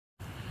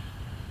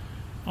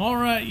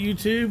Alright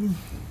YouTube,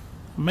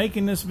 I'm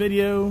making this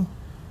video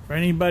for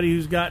anybody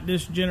who's got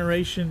this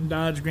generation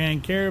Dodge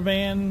Grand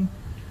Caravan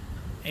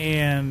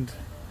and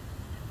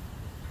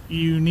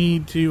you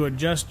need to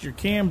adjust your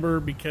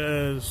camber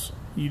because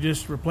you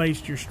just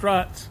replaced your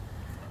struts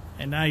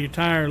and now your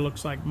tire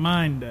looks like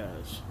mine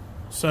does.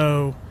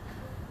 So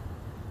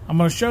I'm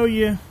going to show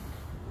you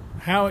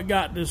how it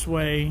got this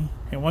way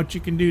and what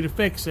you can do to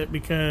fix it,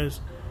 because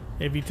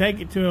if you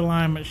take it to an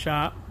alignment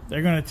shop,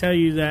 they're going to tell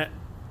you that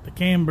the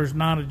camber's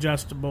not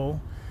adjustable.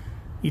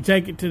 You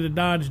take it to the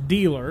Dodge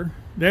dealer,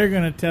 they're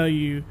going to tell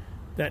you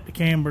that the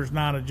camber's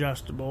not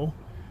adjustable.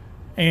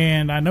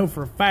 And I know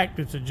for a fact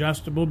it's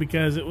adjustable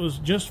because it was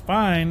just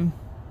fine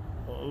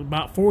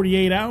about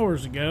 48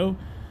 hours ago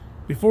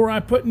before I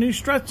put new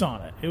struts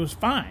on it. It was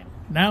fine.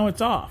 Now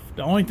it's off.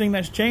 The only thing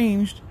that's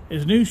changed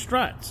is new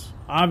struts.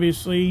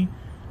 Obviously,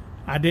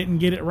 I didn't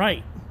get it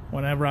right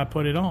whenever I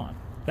put it on.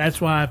 That's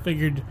why I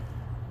figured,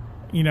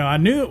 you know, I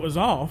knew it was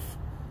off.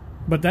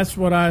 But that's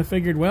what I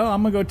figured, well,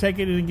 I'm going to go take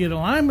it and get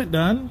alignment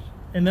done,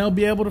 and they'll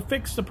be able to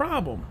fix the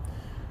problem.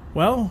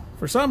 Well,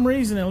 for some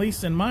reason, at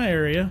least in my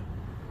area,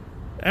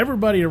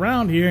 everybody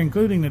around here,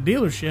 including the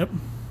dealership,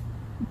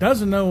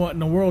 doesn't know what in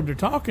the world they're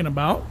talking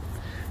about.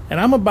 And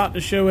I'm about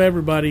to show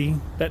everybody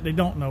that they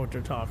don't know what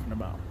they're talking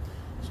about.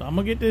 So I'm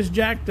going to get this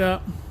jacked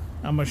up.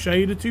 I'm going to show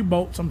you the two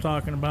bolts I'm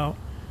talking about,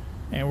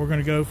 and we're going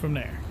to go from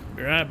there.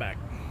 Be right back.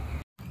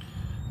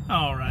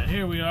 All right,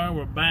 here we are.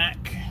 We're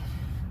back.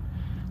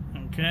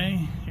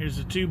 Okay, here's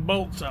the two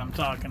bolts I'm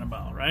talking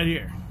about right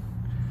here.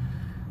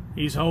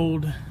 These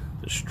hold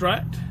the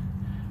strut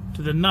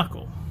to the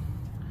knuckle.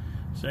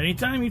 So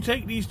anytime you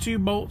take these two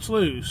bolts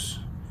loose,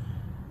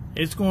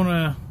 it's going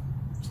to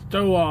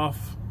throw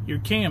off your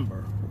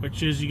camber,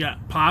 which is you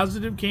got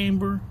positive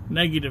camber,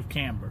 negative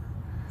camber.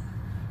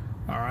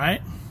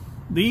 Alright,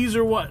 these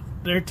are what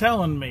they're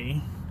telling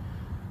me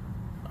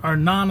are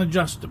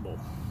non-adjustable.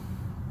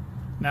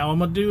 Now what I'm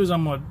going to do is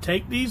I'm going to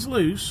take these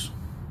loose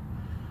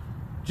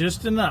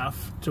just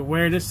enough to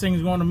where this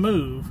thing's going to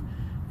move,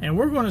 and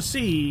we're going to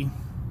see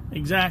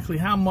exactly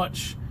how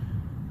much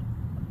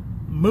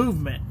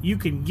movement you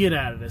can get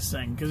out of this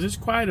thing, because it's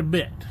quite a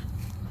bit.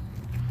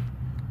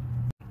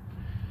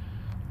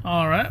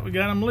 Alright, we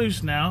got them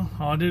loose now.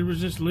 All I did was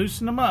just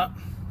loosen them up.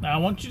 Now I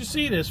want you to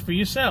see this for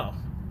yourself.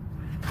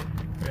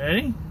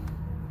 Ready?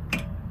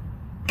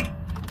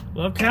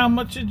 Look how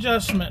much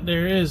adjustment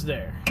there is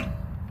there.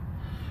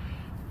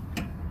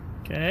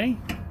 Okay.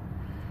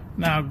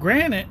 Now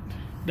granted,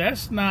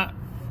 that's not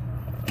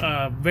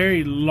a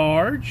very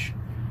large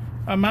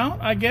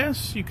amount, I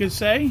guess you could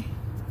say,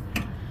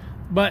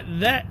 but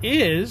that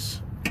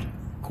is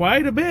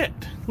quite a bit.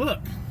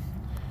 Look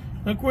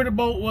where the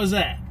bolt was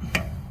at.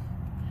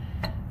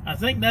 I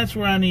think that's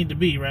where I need to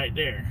be right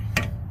there,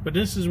 but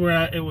this is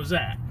where it was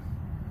at.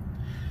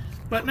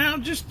 But now,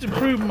 just to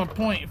prove my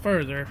point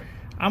further,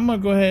 I'm gonna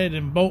go ahead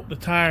and bolt the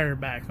tire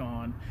back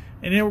on,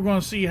 and then we're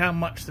gonna see how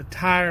much the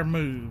tire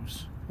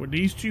moves with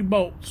these two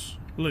bolts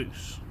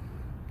loose.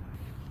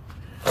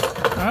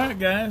 Alright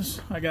guys,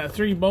 I got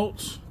 3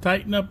 bolts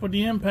tightened up with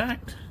the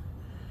impact.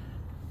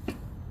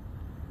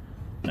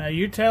 Now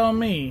you're telling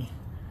me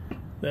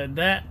that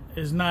that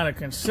is not a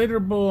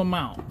considerable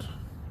amount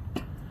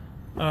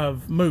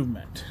of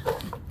movement.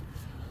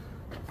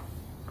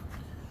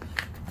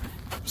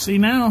 See,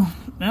 now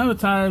the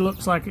tire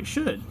looks like it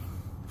should.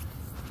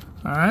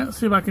 Alright, let's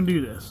see if I can do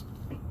this.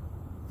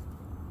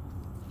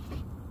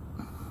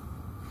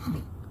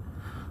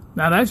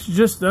 Now that's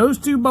just those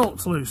 2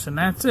 bolts loose, and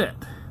that's it.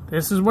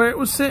 This is where it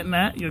was sitting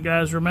at, you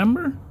guys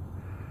remember?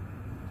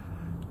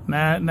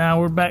 Now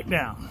we're back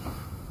down.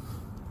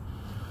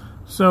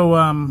 So,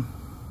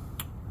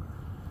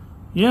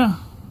 yeah.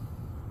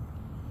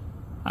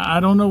 I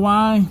don't know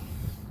why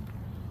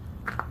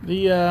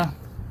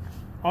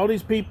all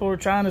these people are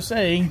trying to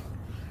say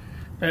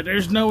that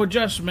there's no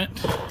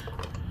adjustment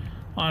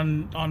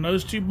on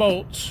those 2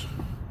 bolts,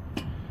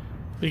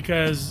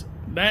 because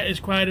that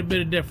is quite a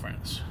bit of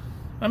difference.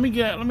 Let me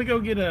go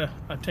get a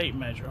tape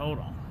measure. Hold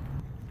on.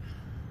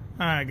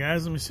 Alright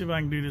guys, let me see if I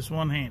can do this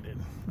one-handed.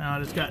 Now I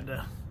just got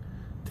the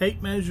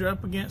tape measure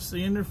up against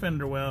the inner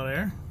fender well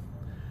there,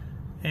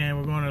 and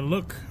we're going to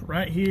look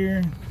right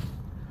here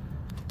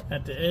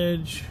at the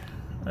edge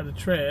of the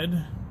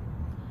tread.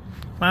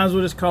 Might as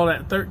well just call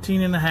that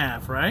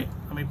 13.5, right?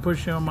 Let me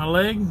push it on my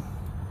leg.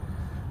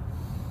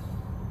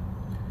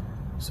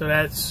 So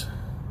that's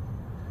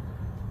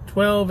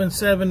 12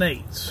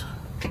 7/8.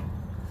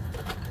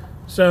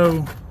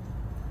 So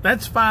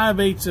that's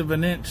 5/8 of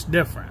an inch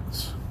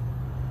difference.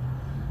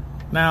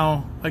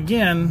 Now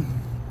again,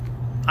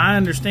 I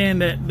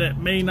understand that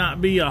may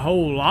not be a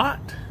whole lot,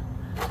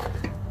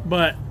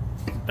 but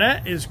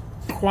that is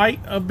quite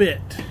a bit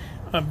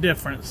of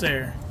difference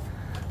there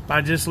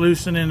by just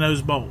loosening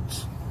those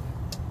bolts.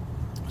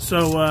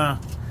 So I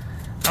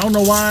don't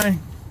know why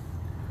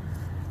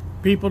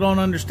people don't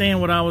understand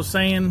what I was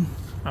saying.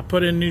 I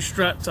put in new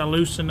struts, I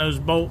loosened those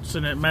bolts,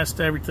 and it messed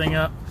everything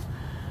up.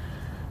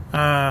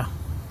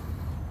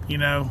 You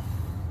know,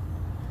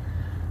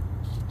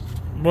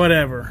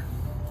 whatever.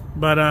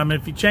 But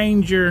if you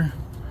change your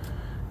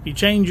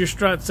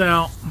struts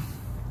out,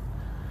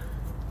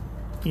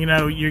 you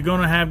know, you're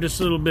going to have this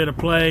little bit of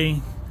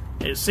play.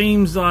 It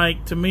seems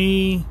like to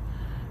me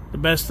the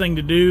best thing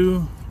to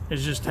do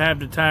is just have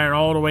the tire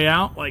all the way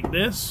out like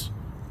this,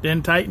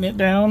 then tighten it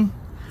down,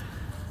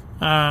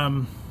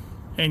 and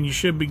you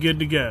should be good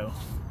to go.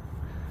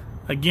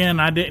 Again,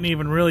 I didn't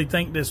even really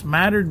think this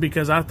mattered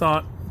because I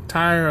thought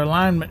tire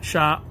alignment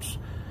shops,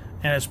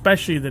 and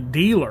especially the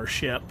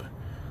dealership,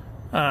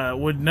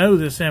 would know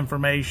this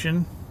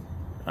information,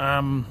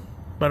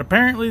 but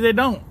apparently they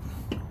don't.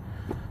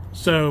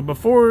 So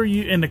before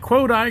you, in the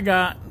quote I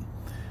got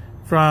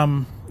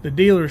from the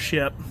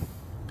dealership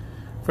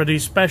for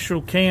these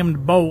special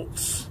cammed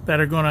bolts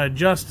that are going to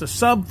adjust the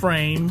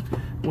subframe,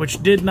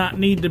 which did not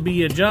need to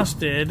be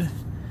adjusted,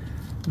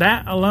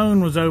 that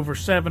alone was over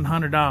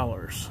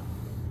 $700.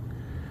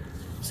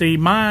 See,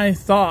 my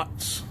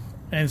thoughts,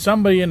 and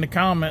somebody in the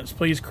comments,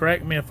 please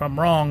correct me if I'm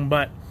wrong,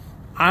 but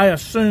I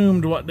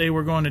assumed what they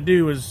were going to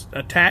do is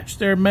attach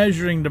their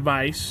measuring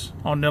device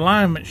on the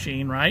alignment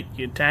machine, right?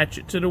 You attach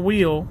it to the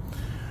wheel.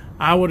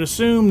 I would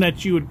assume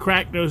that you would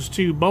crack those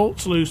two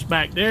bolts loose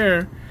back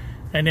there,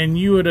 and then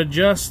you would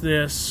adjust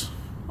this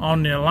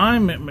on the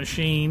alignment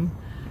machine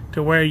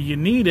to where you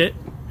need it,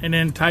 and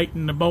then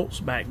tighten the bolts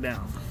back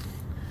down.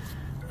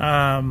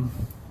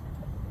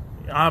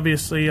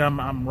 Obviously,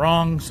 I'm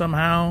wrong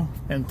somehow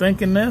in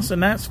thinking this,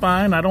 and that's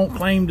fine. I don't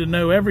claim to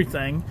know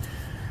everything.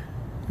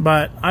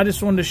 But I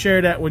just wanted to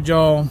share that with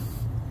y'all.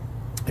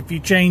 If you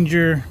change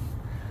your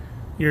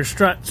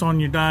struts on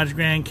your Dodge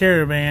Grand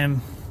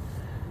Caravan,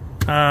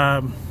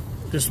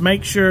 just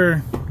make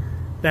sure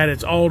that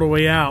it's all the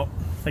way out.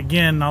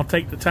 Again, I'll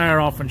take the tire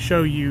off and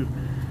show you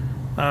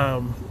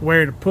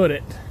where to put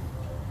it.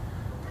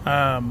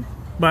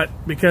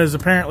 But because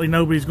apparently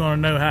nobody's going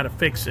to know how to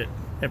fix it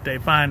if they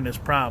find this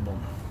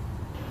problem.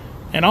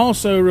 And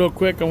also, real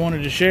quick, I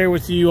wanted to share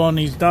with you on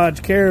these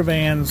Dodge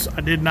Caravans,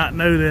 I did not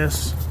know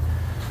this,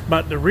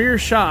 but the rear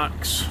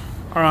shocks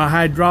are a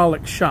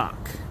hydraulic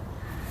shock.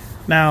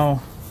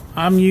 Now,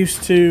 I'm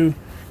used to,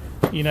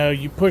 you know,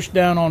 you push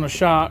down on a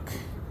shock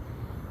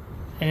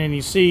and then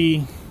you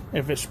see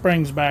if it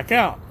springs back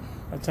out.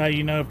 That's how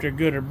you know if they're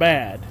good or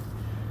bad.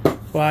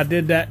 Well, I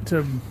did that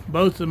to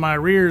both of my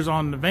rears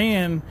on the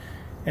van,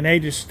 and they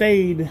just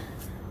stayed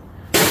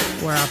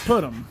where I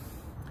put them.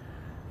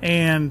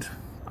 And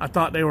I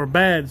thought they were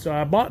bad, so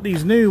I bought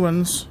these new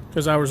ones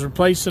because I was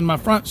replacing my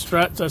front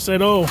struts. I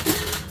said, oh,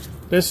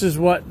 this is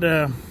what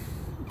the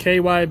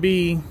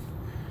KYB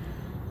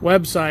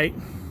website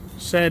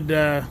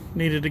said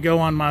needed to go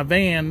on my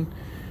van.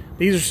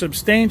 These are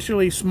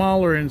substantially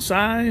smaller in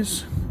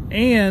size,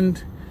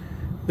 and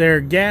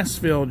they're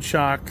gas-filled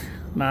shock,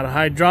 not a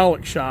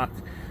hydraulic shock.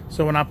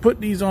 So when I put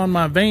these on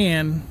my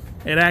van,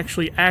 it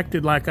actually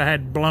acted like I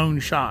had blown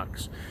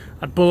shocks.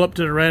 I'd pull up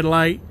to the red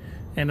light,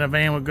 and the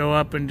van would go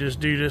up and just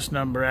do this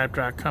number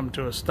after I come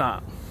to a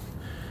stop.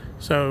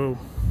 So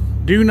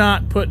do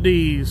not put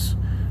these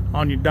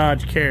on your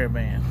Dodge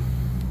Caravan.